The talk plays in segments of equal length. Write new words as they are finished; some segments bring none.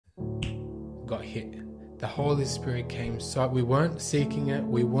got hit. The Holy Spirit came. So we weren't seeking it.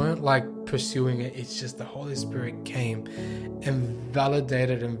 We weren't like pursuing it. It's just the Holy Spirit came and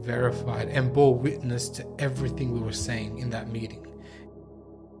validated and verified and bore witness to everything we were saying in that meeting.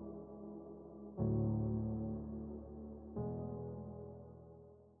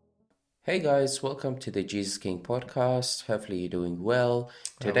 Hey guys, welcome to the Jesus King podcast. Hopefully you're doing well.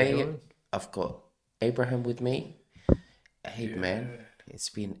 Today I've got Abraham with me. Hey man, it's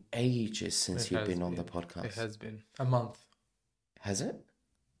been ages since you've been on the podcast. It has been a month. Has it?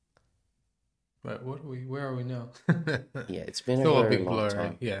 Right, where are we now? Yeah, it's been a very long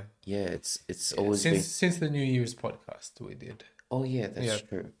time. Yeah. Yeah, it's always been since the New Year's podcast we did. Oh yeah, that's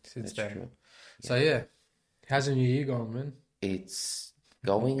true. Since that's then. true. So yeah. How's the new year going, man? It's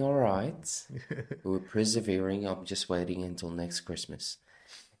going all right. We're persevering. I'm just waiting until next Christmas.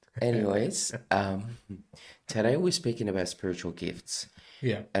 Anyways, today we're speaking about spiritual gifts.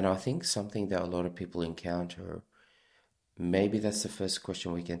 Yeah. And I think something that a lot of people encounter, maybe that's the first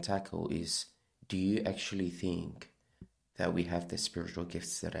question we can tackle, is do you actually think that we have the spiritual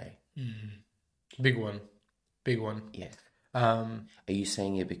gifts today? Big one. Yeah. Are you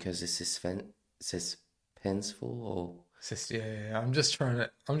saying it because it's suspenseful or? Yeah. I'm just trying to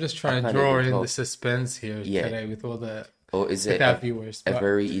draw in the suspense here today with all the. Or is it viewers, a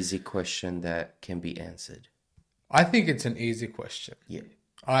very easy question that can be answered? I think it's an easy question. Yeah.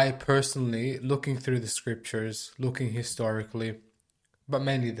 I personally, looking through the scriptures, looking historically, but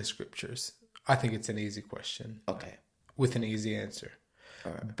mainly the scriptures, I think it's an easy question. Okay. With an easy answer.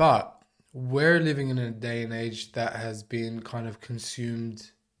 All right. But we're living in a day and age that has been kind of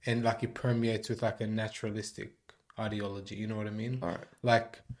consumed and like it permeates with like a naturalistic ideology. You know what I mean? All right.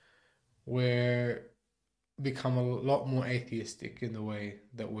 Like we're become a lot more atheistic in the way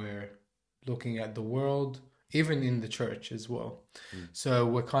that we're looking at the world, even in the church as well. So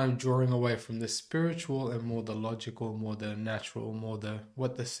we're kind of drawing away from the spiritual and more the logical, more the natural, more the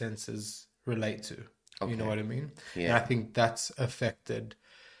what the senses relate to. Okay. You know what I mean? Yeah. And I think that's affected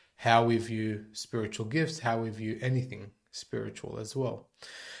how we view spiritual gifts, how we view anything spiritual as well.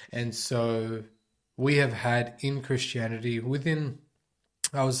 And so we have had in Christianity within,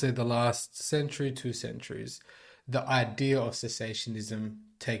 I would say, the last century, 2 centuries, the idea of cessationism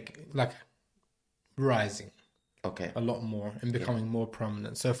rising a lot more and becoming more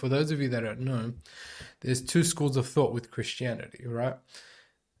prominent. So for those of you that don't know, there's 2 schools of thought with Christianity, right?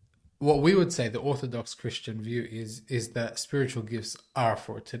 What we would say the Orthodox Christian view is that spiritual gifts are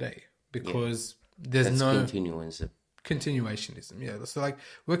for today because there's no continuationism. Yeah, so like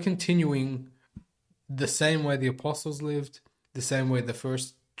we're continuing the same way the apostles lived, the same way the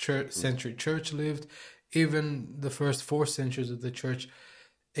first century church lived, even the first 4 centuries of the church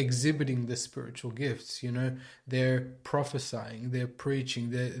exhibiting the spiritual gifts. You know, they're prophesying, they're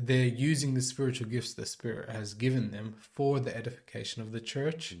preaching, they're using the spiritual gifts the Spirit has given them for the edification of the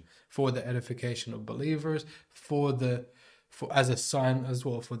church, for the edification of believers, for as a sign as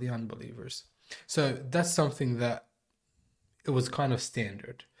well for the unbelievers. So that's something that it was kind of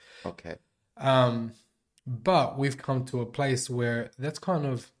standard. Okay. But we've come to a place where that's kind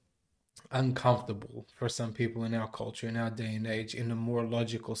of uncomfortable for some people in our culture, in our day and age, in a more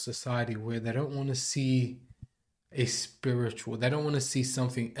logical society where they don't want to see they don't want to see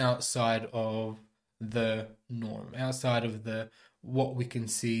something outside of the norm, outside of what we can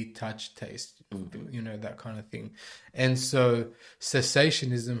see, touch, taste, you know, that kind of thing. And so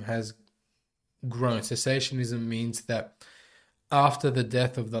cessationism has grown. Cessationism means that after the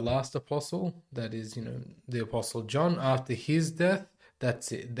death of the last apostle, that is, you know, the Apostle John, after his death,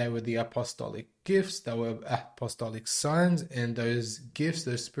 that's it. They were the apostolic gifts, they were apostolic signs, and those gifts,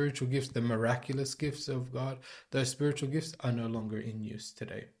 those spiritual gifts, the miraculous gifts of God, those spiritual gifts are no longer in use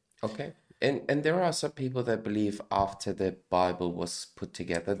today. Okay. And there are some people that believe after the Bible was put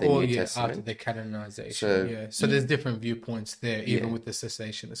together, the New Testament. After the canonization, So there's different viewpoints there, even with the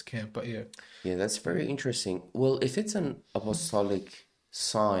cessationist camp, but yeah. Yeah, that's very interesting. Well, if it's an apostolic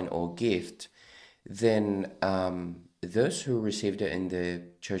sign or gift, then those who received it in the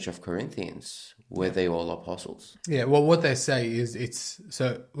Church of Corinthians, were they all apostles? Yeah, well, what they say is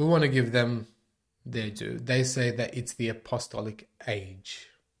so we want to give them their due. They say that it's the apostolic age.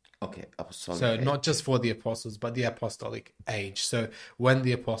 Okay, apostolic So age. not just for the apostles, but the apostolic age. So when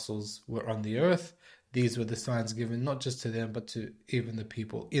the apostles were on the earth, these were the signs given not just to them, but to even the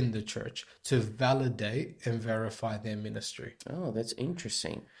people in the church to validate and verify their ministry. Oh, that's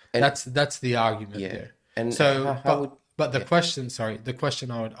interesting. And that's the argument there. And so, the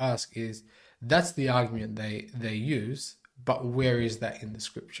question I would ask is, that's the argument they use, but where is that in the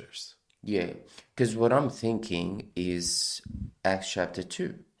scriptures? Yeah, because what I'm thinking is Acts chapter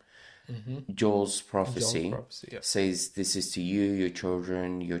 2. Joel's prophecy, says this is to you, your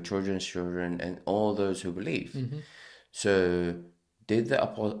children, your children's children, and all those who believe. So did the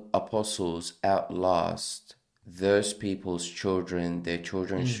apostles outlast those people's children, their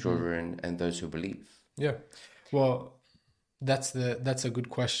children's children, and those who believe? Yeah. Well, that's a good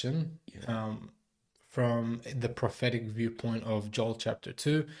question. From the prophetic viewpoint of Joel chapter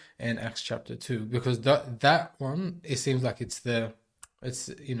 2 and Acts chapter 2, because that one, it seems like it's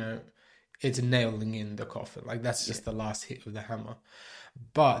nailing in the coffin. Like that's just the last hit of the hammer.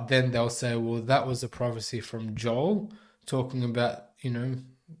 But then they'll say, well, that was a prophecy from Joel talking about,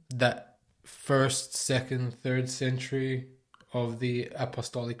 that first, second, third century of the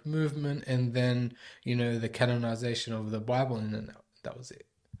apostolic movement, and then, the canonization of the Bible, and then that was it.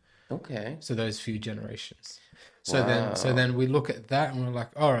 Okay. So those few generations. So then we look at that and we're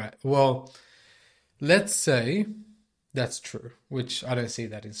like, all right, well, let's say that's true, which I don't see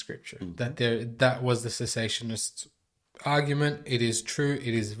that in Scripture. That was the cessationist argument. It is true.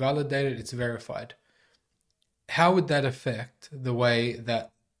 It is validated. It's verified. How would that affect the way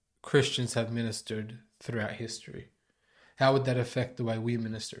that Christians have ministered throughout history? How would that affect the way we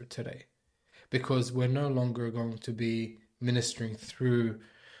minister today? Because we're no longer going to be ministering through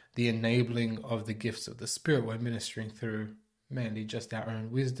the enabling of the gifts of the Spirit. We're ministering through mainly just our own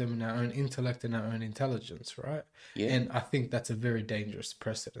wisdom and our own intellect and our own intelligence, right? Yeah. And I think that's a very dangerous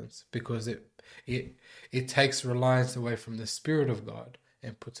precedence, because it takes reliance away from the Spirit of God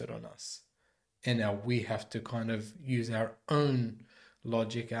and puts it on us. And now we have to kind of use our own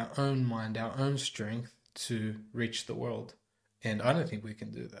logic, our own mind, our own strength to reach the world. And I don't think we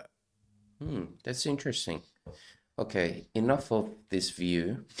can do that. That's interesting. Okay, enough of this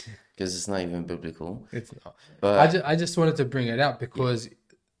view, because it's not even biblical. It's not. But I just wanted to bring it out because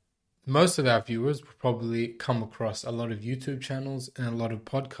most of our viewers will probably come across a lot of YouTube channels and a lot of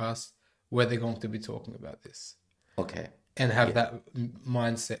podcasts where they're going to be talking about this. Okay. And have that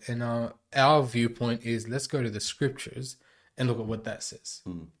mindset. And our viewpoint is, let's go to the Scriptures and look at what that says.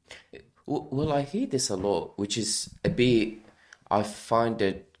 Well, I hear this a lot, which is a bit, I find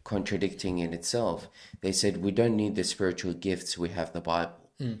it contradicting in itself. They said, we don't need the spiritual gifts, we have the Bible.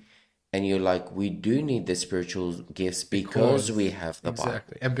 And you're like, we do need the spiritual gifts because we have the Bible.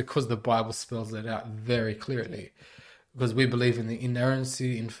 Exactly. And because the Bible spells it out very clearly. Because we believe in the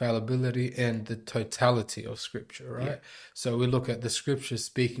inerrancy, infallibility, and the totality of Scripture, right? Yeah. So we look at the Scripture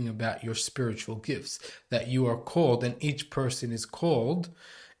speaking about your spiritual gifts, that you are called, and each person is called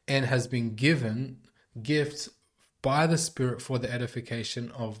and has been given gifts by the Spirit for the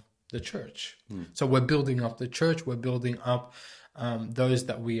edification of the church. So we're building up the church, we're building up those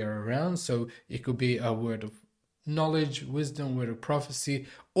that we are around. So it could be a word of knowledge, wisdom, word of prophecy,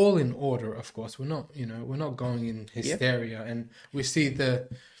 all in order. Of course, we're not going in hysteria, and we see the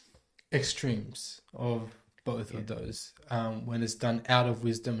extremes of both of those when it's done out of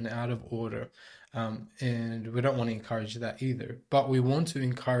wisdom and out of order, and we don't want to encourage that either. But we want to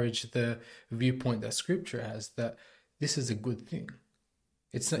encourage the viewpoint that Scripture has, that this is a good thing.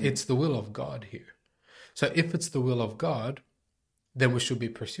 It's the will of God here. So if it's the will of God, then we should be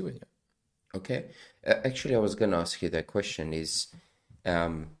pursuing it. Okay. Actually, I was going to ask you that question is,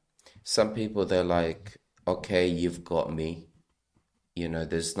 some people, they're like, okay, you've got me.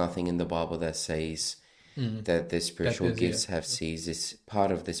 There's nothing in the Bible that says that the spiritual gifts have ceased. It's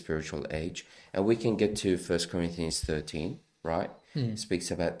part of the spiritual age. And we can get to 1 Corinthians 13, right? It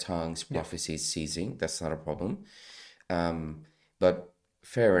speaks about tongues, prophecies ceasing. That's not a problem. But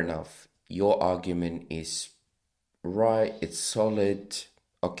fair enough. Your argument is right. It's solid.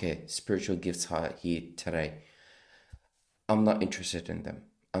 Okay, spiritual gifts are here today. I'm not interested in them.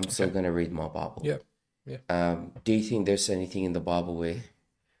 I'm still going to read my Bible. Yeah. Do you think there's anything in the Bible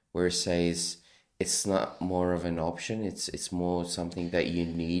where it says it's not more of an option, it's more something that you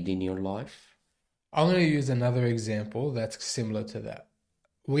need in your life? I'm going to use another example that's similar to that.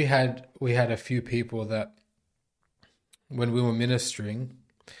 We had a few people that, when we were ministering,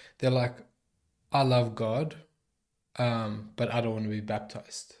 they're like, I love God, but I don't want to be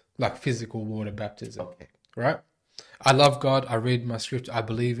baptized, like physical water baptism. Okay. Right? I love God. I read my scripture. I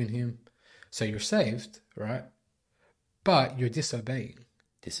believe in Him. So you're saved, right? But you're disobeying.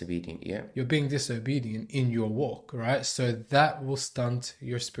 Disobedient, yeah. You're being disobedient in your walk, right? So that will stunt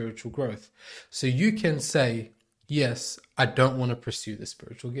your spiritual growth. So you can say, yes, I don't want to pursue the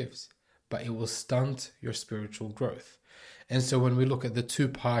spiritual gifts, but it will stunt your spiritual growth. And so when we look at the two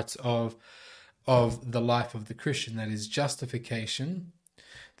parts of the life of the Christian, that is justification,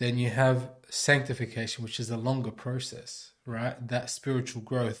 then you have sanctification, which is a longer process, right? That spiritual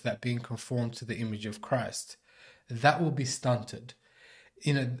growth, that being conformed to the image of Christ, that will be stunted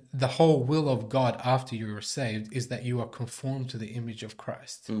the whole will of God after you are saved is that you are conformed to the image of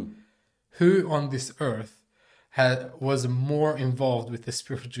Christ. Who on this earth was more involved with the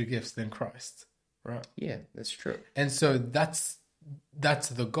spiritual gifts than Christ, right? Yeah, that's true. And so that's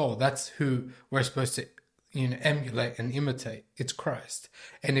the goal. That's who we're supposed to emulate and imitate. It's Christ.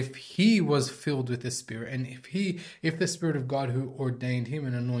 And if he was filled with the Spirit, and if the Spirit of God who ordained him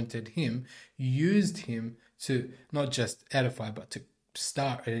and anointed him used him to not just edify but to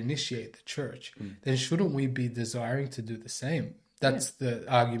start and initiate the church, then shouldn't we be desiring to do the same? That's the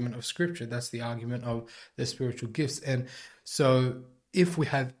argument of Scripture. That's the argument of the spiritual gifts. And so if we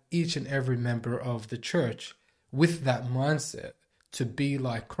have each and every member of the church with that mindset to be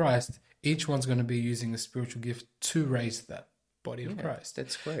like Christ, each one's going to be using a spiritual gift to raise that body of Christ.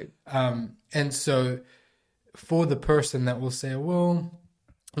 That's great. And so for the person that will say, well,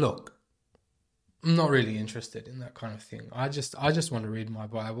 look, I'm not really interested in that kind of thing. I just want to read my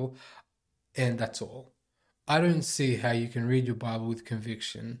Bible and that's all. I don't see how you can read your Bible with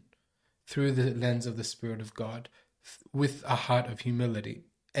conviction through the lens of the Spirit of God with a heart of humility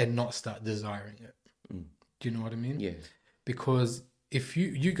and not start desiring it. Do you know what I mean? Yeah. Because if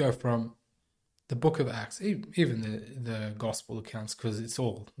you go from the book of Acts, even the gospel accounts, because it's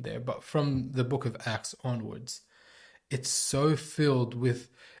all there, but from the book of Acts onwards, it's so filled with,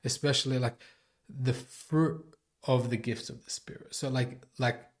 especially like the fruit of the gifts of the Spirit. So like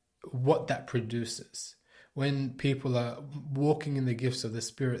what that produces. When people are walking in the gifts of the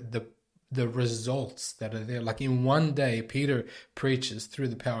Spirit, the results that are there. Like in one day, Peter preaches through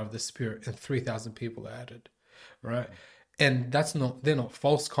the power of the Spirit and 3,000 people are added, right? And they're not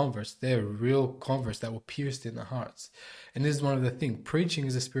false converts. They're real converts that were pierced in the hearts. And this is one of the things. Preaching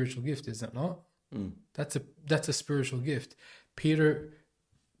is a spiritual gift, is it not? That's a spiritual gift. Peter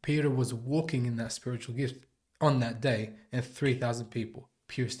was walking in that spiritual gift on that day, and 3,000 people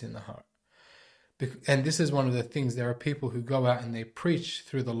pierced in the heart. And this is one of the things. There are people who go out and they preach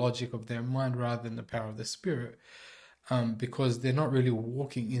through the logic of their mind rather than the power of the Spirit, because they're not really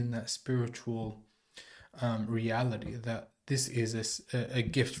walking in that spiritual reality that this is a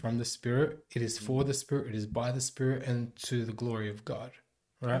gift from the Spirit. It is for the Spirit. It is by the Spirit and to the glory of God,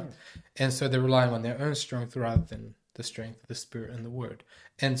 right? And so they're relying on their own strength rather than the strength of the Spirit and the Word.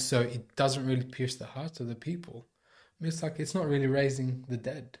 And so it doesn't really pierce the hearts of the people. I mean, it's like it's not really raising the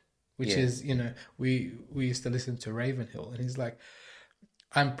dead. Which is, we used to listen to Ravenhill, and he's like,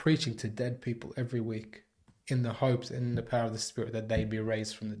 I'm preaching to dead people every week in the hopes and in the power of the Spirit that they be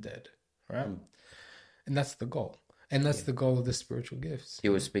raised from the dead, right? And that's the goal. And that's the goal of the spiritual gifts.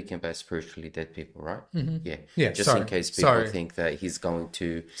 You were speaking about spiritually dead people, right? Yeah. Just in case people think that he's going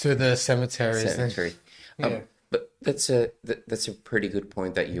to the cemetery. But that's a pretty good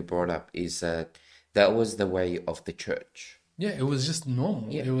point that you brought up, is that was the way of the church. Yeah, it was just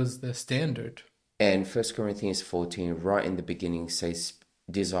normal. Yeah. It was the standard. And 1 Corinthians 14, right in the beginning, says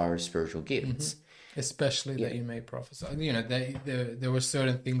desire spiritual gifts. Especially that you may prophesy. There were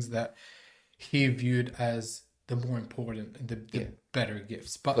certain things that he viewed as the more important, the better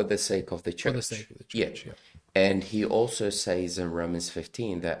gifts. But for the sake of the church. For the sake of the church, yeah. And he also says in Romans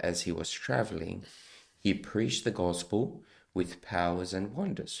 15 that as he was traveling, he preached the gospel with powers and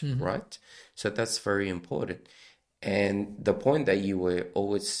wonders, right? So that's very important. And the point that you were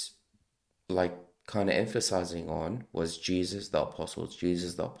always like kind of emphasizing on was Jesus, the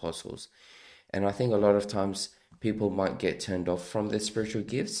apostles. And I think a lot of times people might get turned off from the spiritual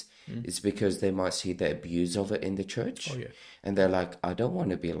gifts. It's because they might see the abuse of it in the church. And they're like, I don't want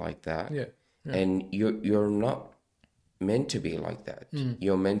to be like that. And you're not meant to be like that.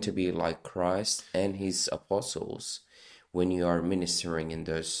 You're meant to be like Christ and his apostles when you are ministering in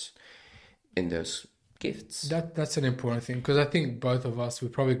those gifts. That's an important thing, because I think both of us, we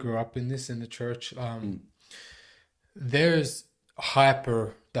probably grew up in this in the church. There's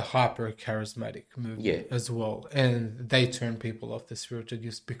the hyper charismatic movement as well, and they turn people off the spiritual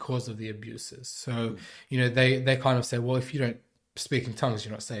gifts because of the abuses. So they kind of say, well, if you don't speak in tongues,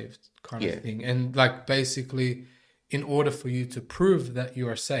 you're not saved, kind of thing. And like basically, in order for you to prove that you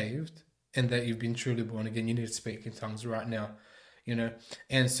are saved and that you've been truly born again, you need to speak in tongues right now.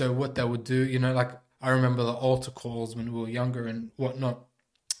 And so what they would do, like I remember the altar calls when we were younger and whatnot,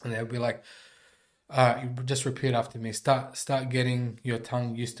 and they would be like, you just repeat after me. Start getting your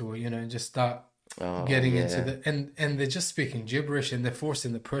tongue used to it, just start getting into the and they're just speaking gibberish, and they're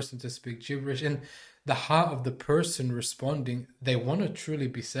forcing the person to speak gibberish. And the heart of the person responding, they want to truly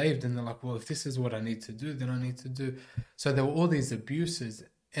be saved, and they're like, well, if this is what I need to do, then I need to do. So there were all these abuses,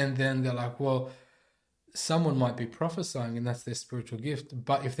 and then they're like, well, someone might be prophesying and that's their spiritual gift,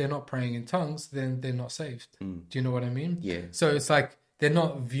 but if they're not praying in tongues, then they're not saved. Do you know what I mean? Yeah. So it's like they're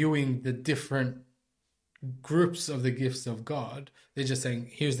not viewing the different groups of the gifts of God. They're just saying,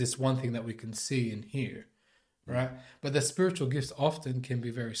 here's this one thing that we can see and hear, right? But the spiritual gifts often can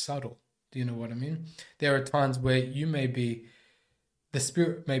be very subtle. Do you know what I mean? There are times where the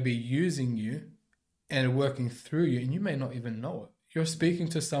Spirit may be using you and working through you, and you may not even know it. You're speaking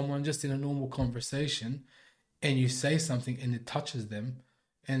to someone just in a normal conversation, and you say something and it touches them,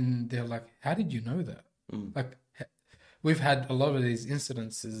 and they're like, how did you know that? Like, we've had a lot of these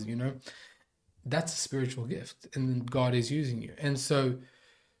incidences, you know. That's a spiritual gift, and God is using you. And so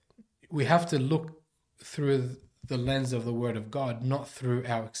we have to look through the lens of the Word of God, not through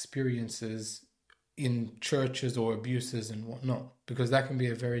our experiences in churches or abuses and whatnot, because that can be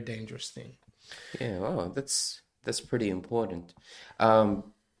a very dangerous thing. Yeah, well, that's pretty important.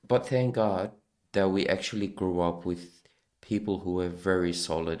 But thank God that we actually grew up with people who were very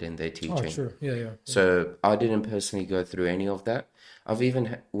solid in their teaching. Oh, sure. Yeah. So I didn't personally go through any of that. I've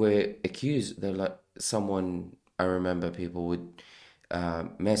even were accused that, like, someone, I remember people would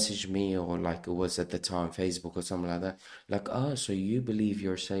message me, or like it was at the time Facebook or something like that, like, oh, so you believe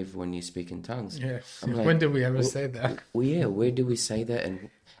you're saved when you speak in tongues? Yeah. I'm like, when did we ever say that? Well, yeah, where do we say that?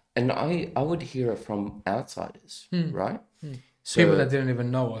 And I would hear it from outsiders, right? So, people that didn't even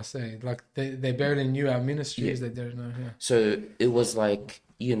know us, like they barely knew our ministries. They didn't know. Yeah. So it was like,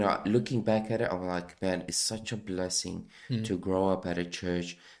 you know, looking back at it, I'm like, man, it's such a blessing to grow up at a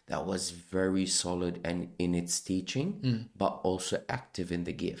church that was very solid and in its teaching, but also active in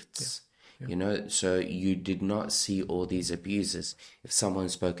the gifts. Yeah. You know, so you did not see all these abuses. If someone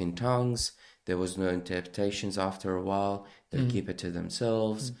spoke in tongues, there was no interpretations after a while. They keep it to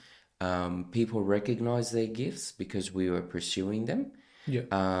themselves. People recognize their gifts because we were pursuing them. Yeah.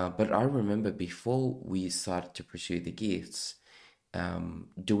 But I remember before we started to pursue the gifts,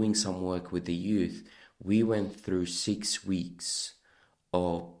 doing some work with the youth, we went through 6 weeks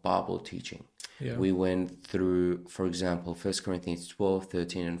of Bible teaching. Yeah. We went through, for example, 1 Corinthians 12,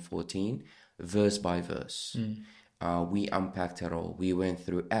 13, and 14, verse by verse. We unpacked it all. We went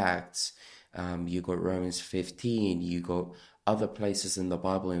through Acts. You got Romans 15. You got other places in the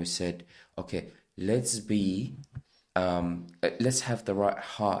Bible, and we said, okay, let's have the right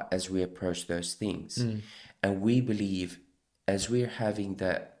heart as we approach those things. And we believe as we're having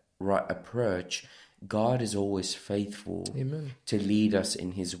that right approach, God is always faithful Amen. to lead us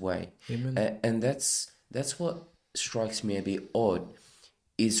in his way. Amen. And that's what strikes me a bit odd,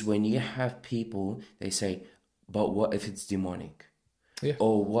 is when you have people, they say, but what if it's demonic? Yeah.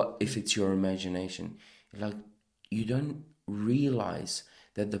 Or what if it's your imagination? Like, you don't realize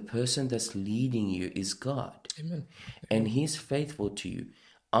that the person that's leading you is God. Amen. And he's faithful to you.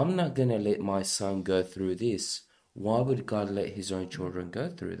 I'm not going to let my son go through this. Why would God let his own children go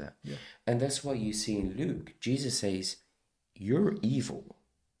through that? Yeah. And that's what you see in Luke. Jesus says, you're evil.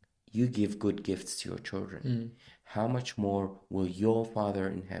 You give good gifts to your children. How much more will your Father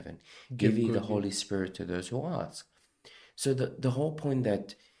in heaven give you the Holy Spirit to those who ask? So the whole point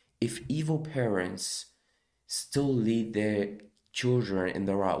that if evil parents still lead their children in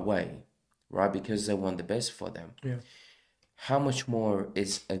the right way, right, because they want the best for them, how much more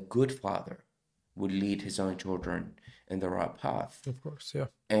is a good father would lead his own children in the right path? Of course, yeah.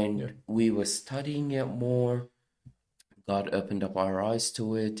 And we were studying it more. God opened up our eyes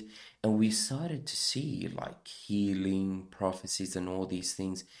to it, and we started to see like healing, prophecies, and all these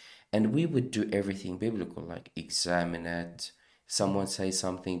things. And we would do everything biblical, like examine it. If someone says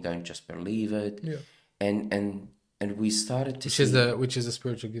something, don't just believe it. Yeah. And we started to which is a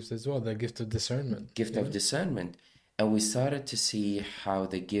spiritual gift as well, the gift of discernment. Gift of discernment. And we started to see how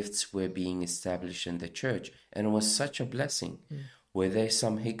the gifts were being established in the church. And it was such a blessing. Were there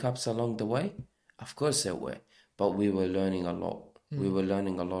some hiccups along the way? Of course there were. But we were learning a lot. We were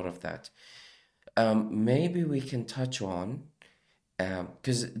learning a lot of that. Maybe we can touch on,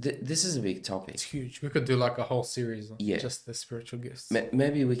 because this is a big topic. It's huge. We could do like a whole series on just the spiritual gifts.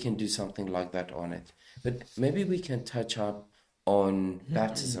 Maybe we can do something like that on it. But maybe we can touch up on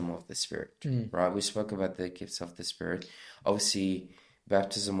baptism of the Spirit, right? We spoke about the gifts of the Spirit. Obviously,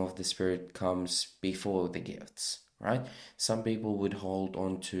 baptism of the Spirit comes before the gifts, right? Some people would hold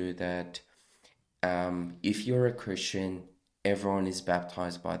on to that. If you're a Christian, everyone is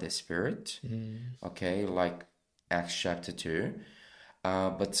baptized by the Spirit, okay, like Acts chapter 2.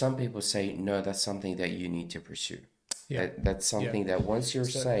 But some people say, no, that's something that you need to pursue. Yeah. That's something that once you're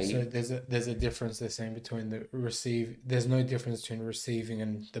saved... So there's a difference they're saying between there's no difference between receiving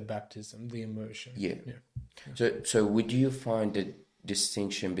and the baptism, the immersion. Yeah. So would you find a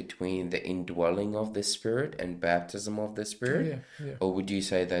distinction between the indwelling of the Spirit and baptism of the Spirit? Yeah. Or would you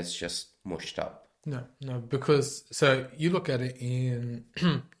say that's just mushed up? No, because so you look at it in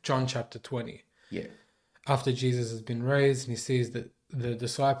John chapter 20. Yeah. After Jesus has been raised and he sees the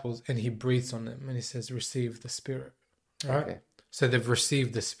disciples and he breathes on them and he says, receive the Spirit. Right? Okay. So they've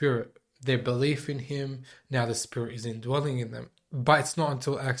received the Spirit. Their belief in him, now the Spirit is indwelling in them. But it's not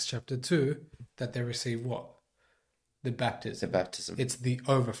until Acts chapter 2 that they receive what? The baptism. The baptism. It's the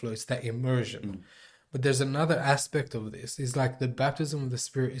overflow. It's that immersion. But there's another aspect of this. It's like the baptism of the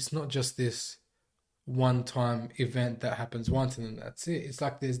Spirit. It's not just this one-time event that happens once and then that's it. It's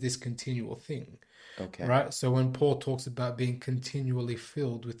like there's this continual thing. Okay. Right? So when Paul talks about being continually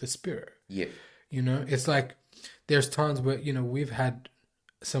filled with the Spirit, Yeah. you know, it's like there's times where, you know, we've had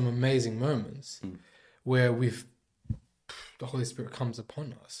some amazing moments where the Holy Spirit comes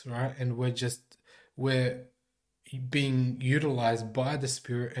upon us, right? And we're being utilized by the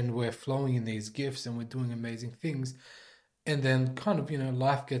Spirit and we're flowing in these gifts and we're doing amazing things. And then kind of, you know,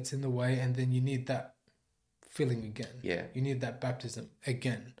 life gets in the way and then you need that filling again. Yeah. You need that baptism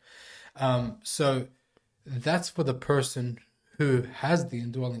again. So that's for the person who has the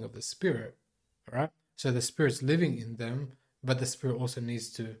indwelling of the Spirit, right? So the Spirit's living in them, but the Spirit also needs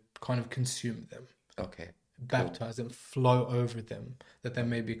to kind of consume them. Okay. Baptize them, flow over them, that they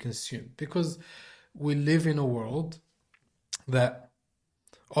may be consumed. Because we live in a world that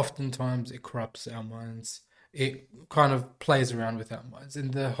oftentimes it corrupts our minds. It kind of plays around with our minds.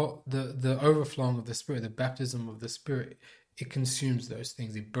 And the overflowing of the Spirit, the baptism of the Spirit, it consumes those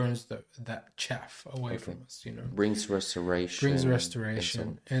things. It burns that chaff away from us, you know. Brings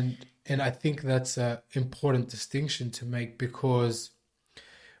restoration. And I think that's an important distinction to make, because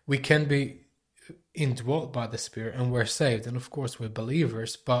we can be indwelt by the Spirit and we're saved. And of course we're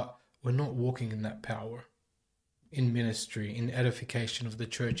believers, but we're not walking in that power, in ministry, in edification of the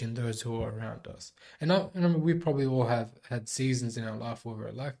church, in those who are around us. And I mean, we probably all have had seasons in our life where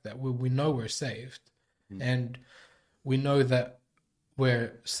we're like that, where we know we're saved and we know that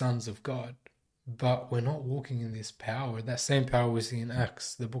we're sons of God, but we're not walking in this power, that same power we see in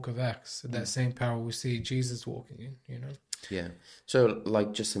Acts, the book of Acts, that same power we see Jesus walking in, you know? Yeah. So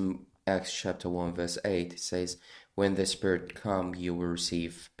like just in Acts chapter 1 verse 8, it says, when the Spirit come, you will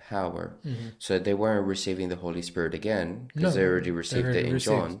receive power. So they weren't receiving the Holy Spirit again, because they already received it in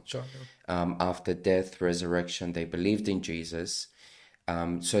John. After death, resurrection, they believed in Jesus.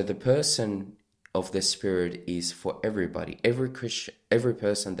 So the person of the Spirit is for everybody. Every Christian, every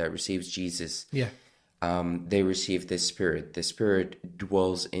person that receives Jesus, they receive the Spirit. The Spirit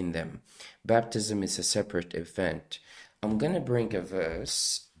dwells in them. Baptism is a separate event. I'm going to bring a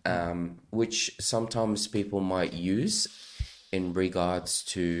verse which sometimes people might use in regards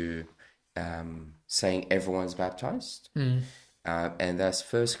to saying everyone's baptized. And that's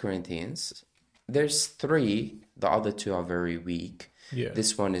 1 Corinthians. There's 3. The other 2 are very weak.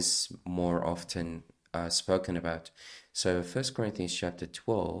 This one is more often spoken about. So 1 Corinthians chapter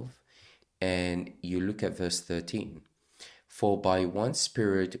 12, and you look at verse 13. For by one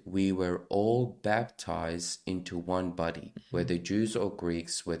Spirit we were all baptized into one body, whether Jews or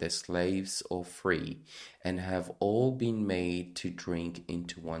Greeks, whether slaves or free, and have all been made to drink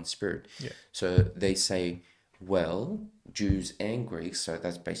into one Spirit. So they say, well, Jews and Greeks, so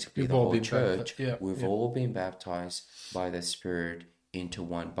that's basically the whole church, we've all been baptized by the Spirit into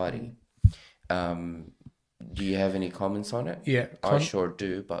one body. Do you have any comments on it? Yeah. I sure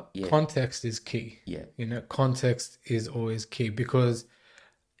do, but yeah. Context is key. Yeah. You know, context is always key, because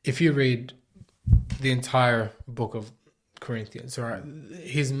if you read the entire book of Corinthians, all right,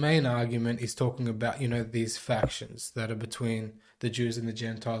 his main argument is talking about, you know, these factions that are between the Jews and the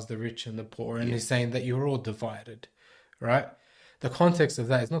Gentiles, the rich and the poor, and he's saying that you're all divided, right? The context of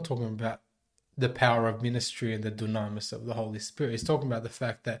that is not talking about the power of ministry and the dunamis of the Holy Spirit. It's talking about the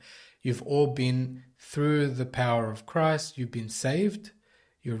fact that you've all been through the power of Christ, you've been saved,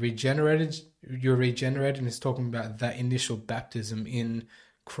 you're regenerated, and it's talking about that initial baptism in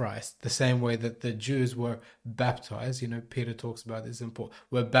Christ, the same way that the Jews were baptized, you know, Peter talks about this in Paul,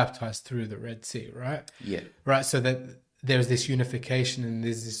 were baptized through the Red Sea, right? Yeah. Right, so that there's this unification and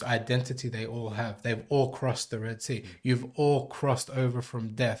there's this identity they all have. They've all crossed the Red Sea. You've all crossed over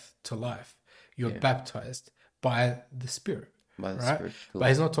from death to life. You're baptized by the Spirit, by the right? Spirit. Cool. But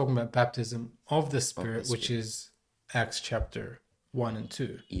he's not talking about baptism of the Spirit, which is Acts chapter 1 and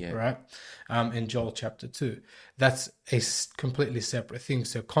 2, right? In Joel chapter 2. That's a completely separate thing.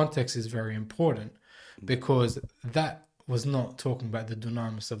 So context is very important, because that was not talking about the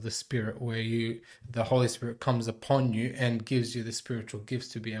dunamis of the Spirit, where the Holy Spirit comes upon you and gives you the spiritual gifts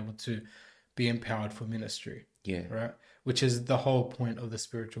to be able to be empowered for ministry. Right? Which is the whole point of the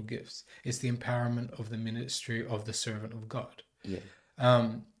spiritual gifts. It's the empowerment of the ministry of the servant of God.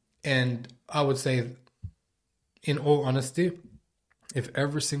 And I would say, in all honesty, if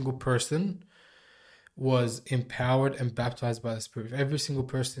every single person was empowered and baptized by the Spirit, if every single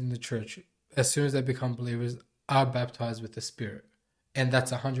person in the church, as soon as they become believers, are baptized with the Spirit, and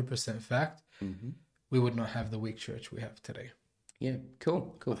that's 100% fact, we would not have the weak church we have today. Yeah,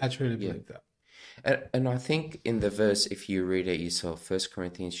 cool. I truly believe that. And I think in the verse, if you read it yourself, 1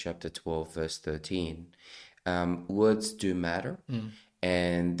 Corinthians chapter 12, verse 13, words do matter,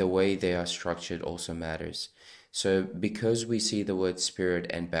 and the way they are structured also matters. So because we see the word Spirit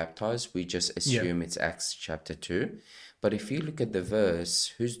and baptized, we just assume it's Acts chapter 2. But if you look at the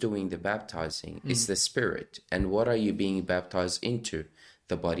verse, who's doing the baptizing? It's the Spirit. And what are you being baptized into?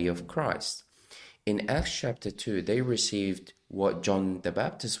 The body of Christ. In Acts chapter 2, they received what John the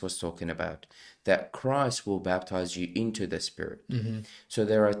Baptist was talking about, that Christ will baptize you into the Spirit. So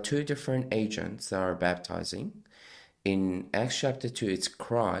there are two different agents that are baptizing. In Acts chapter 2, it's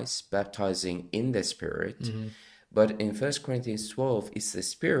Christ baptizing in the Spirit. But in 1 Corinthians 12, it's the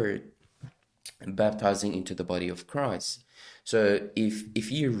Spirit baptizing into the body of Christ. So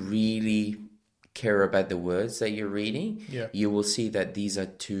if you really care about the words that you're reading, you will see that these are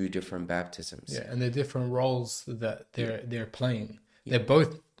two different baptisms. Yeah, and they're different roles that they're playing. They're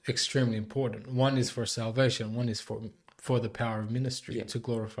both extremely important. One is for salvation, one is for the power of ministry to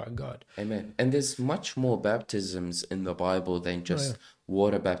glorify God. Amen. And there's much more baptisms in the Bible than just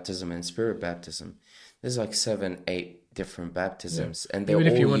water baptism and spirit baptism. There's like 7, 8 different baptisms, and they're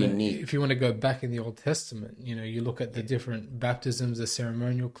all unique. If you want to go back in the Old Testament, you look at the different baptisms, the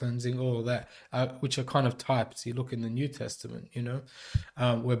ceremonial cleansing, all of that, which are kind of types. You look in the New Testament,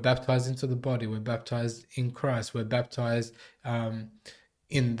 we're baptized into the body, we're baptized in Christ, we're baptized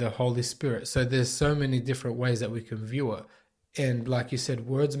in the Holy Spirit. So there's so many different ways that we can view it. And like you said,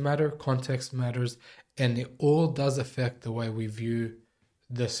 words matter, context matters, and it all does affect the way we view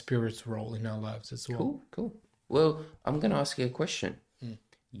the Spirit's role in our lives as well. Cool. Well, I'm going to ask you a question.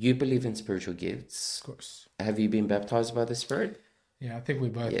 You believe in spiritual gifts. Of course. Have you been baptized by the Spirit? Yeah, I think we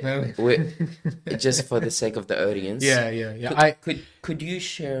both know. Just for the sake of the audience. Yeah. Could you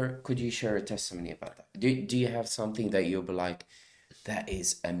share a testimony about that? Do you have something that you'll be like, that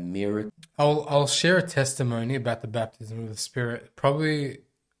is a miracle? I'll share a testimony about the baptism of the Spirit. Probably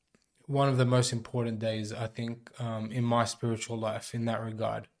one of the most important days, I think, in my spiritual life in that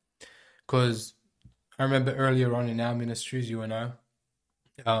regard. Because I remember earlier on in our ministries, you and I,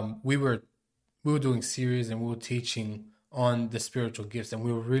 we were doing series and we were teaching on the spiritual gifts, and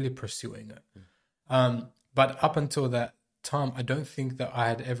we were really pursuing it. But up until that time, I don't think that I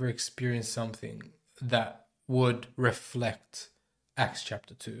had ever experienced something that would reflect Acts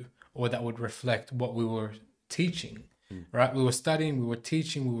chapter 2, or that would reflect what we were teaching, right? We were studying, we were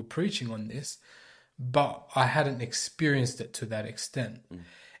teaching, we were preaching on this, but I hadn't experienced it to that extent.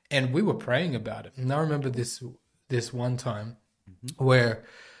 And we were praying about it. And I remember this one time where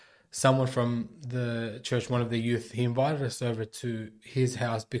someone from the church, one of the youth, he invited us over to his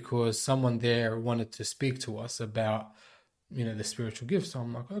house because someone there wanted to speak to us about, the spiritual gifts. So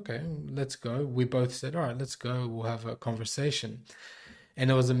I'm like, okay, let's go. We both said, all right, let's go. We'll have a conversation. And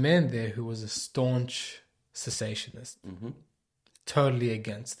there was a man there who was a staunch cessationist, totally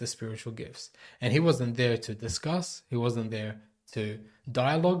against the spiritual gifts. And he wasn't there to discuss. He wasn't there to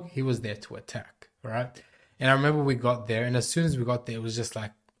dialogue. He was there to attack, right? And I remember we got there, and as soon as we got there, it was just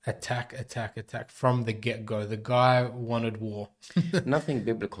like attack from the get-go. The guy wanted war. Nothing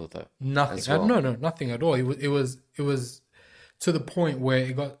biblical though. Nothing. Well. No, nothing at all. It was to the point where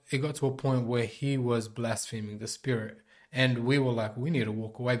it got to a point where he was blaspheming the Spirit, and we were like, we need to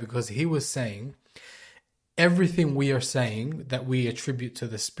walk away, because he was saying everything we are saying that we attribute to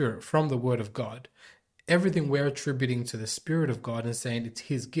the Spirit from the Word of God. Everything we're attributing to the Spirit of God and saying it's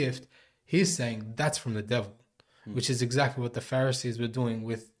his gift, he's saying that's from the devil, which is exactly what the Pharisees were doing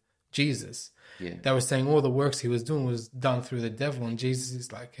with Jesus. Yeah. They were saying all the works he was doing was done through the devil, and Jesus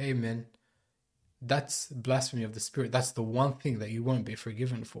is like, hey man, that's blasphemy of the Spirit. That's the one thing that you won't be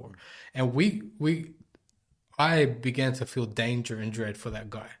forgiven for. And I began to feel danger and dread for that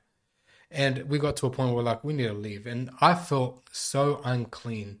guy. And we got to a point where we're like, we need to leave. And I felt so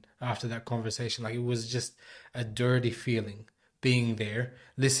unclean after that conversation. Like, it was just a dirty feeling being there,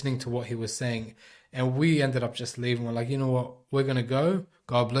 listening to what he was saying. And we ended up just leaving. We're like, you know what? We're going to go.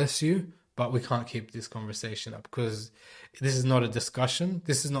 God bless you. But we can't keep this conversation up, because this is not a discussion.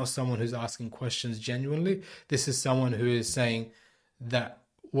 This is not someone who's asking questions genuinely. This is someone who is saying that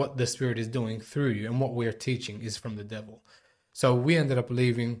what the Spirit is doing through you and what we're teaching is from the devil. So we ended up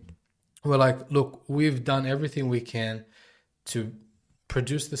leaving. We're like, look, we've done everything we can to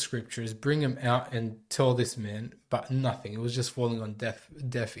produce the scriptures, bring them out and tell this man, but nothing. It was just falling on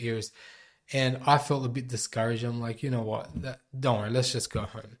deaf ears. And I felt a bit discouraged. I'm like, you know what? Don't worry, let's just go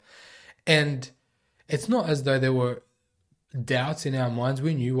home. And it's not as though there were doubts in our minds.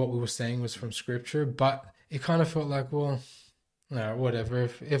 We knew what we were saying was from scripture, but it kind of felt like, well, no, whatever.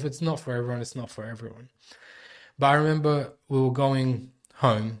 If it's not for everyone, it's not for everyone. But I remember we were going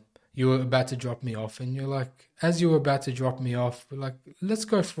home. You were about to drop me off, and you're like, as you were about to drop me off, we're like, let's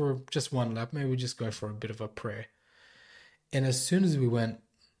go for just one lap. Maybe we just go for a bit of a prayer. And as soon as we went,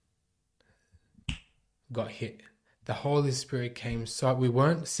 got hit. The Holy Spirit came. So we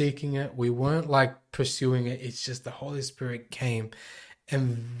weren't seeking it. We weren't like pursuing it. It's just the Holy Spirit came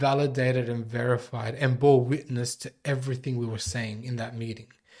and validated and verified and bore witness to everything we were saying in that meeting,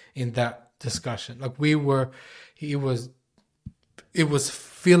 in that discussion. Like it was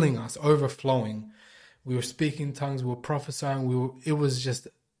filling us, overflowing. We were speaking tongues, we were prophesying, it was just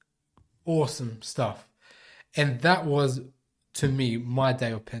awesome stuff. And that was, to me, my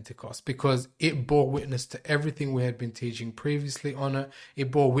day of Pentecost, because it bore witness to everything we had been teaching previously on it. It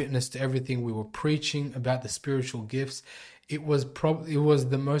bore witness to everything we were preaching about the spiritual gifts. It was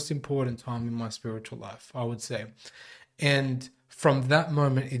the most important time in my spiritual life, I would say. And from that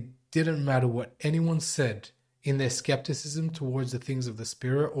moment, it didn't matter what anyone said in their skepticism towards the things of the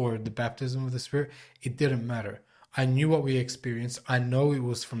Spirit or the baptism of the Spirit. It didn't matter. I knew what we experienced. I know it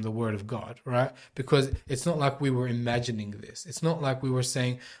was from the Word of God, right? Because it's not like we were imagining this. It's not like we were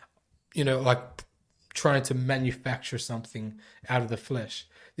saying, like trying to manufacture something out of the flesh.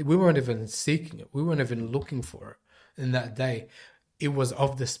 We weren't even seeking it. We weren't even looking for it in that day. It was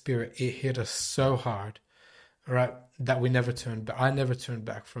of the Spirit. It hit us so hard, right, that we never turned back. I never turned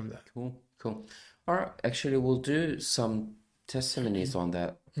back from that. Cool. All right. Actually, we'll do some testimonies on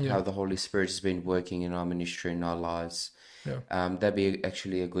that. Yeah. How the Holy Spirit has been working in our ministry, in our lives. Yeah. That'd be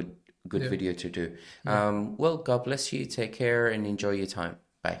actually a good video to do. Yeah. Well, God bless you. Take care and enjoy your time.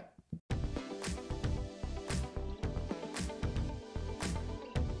 Bye.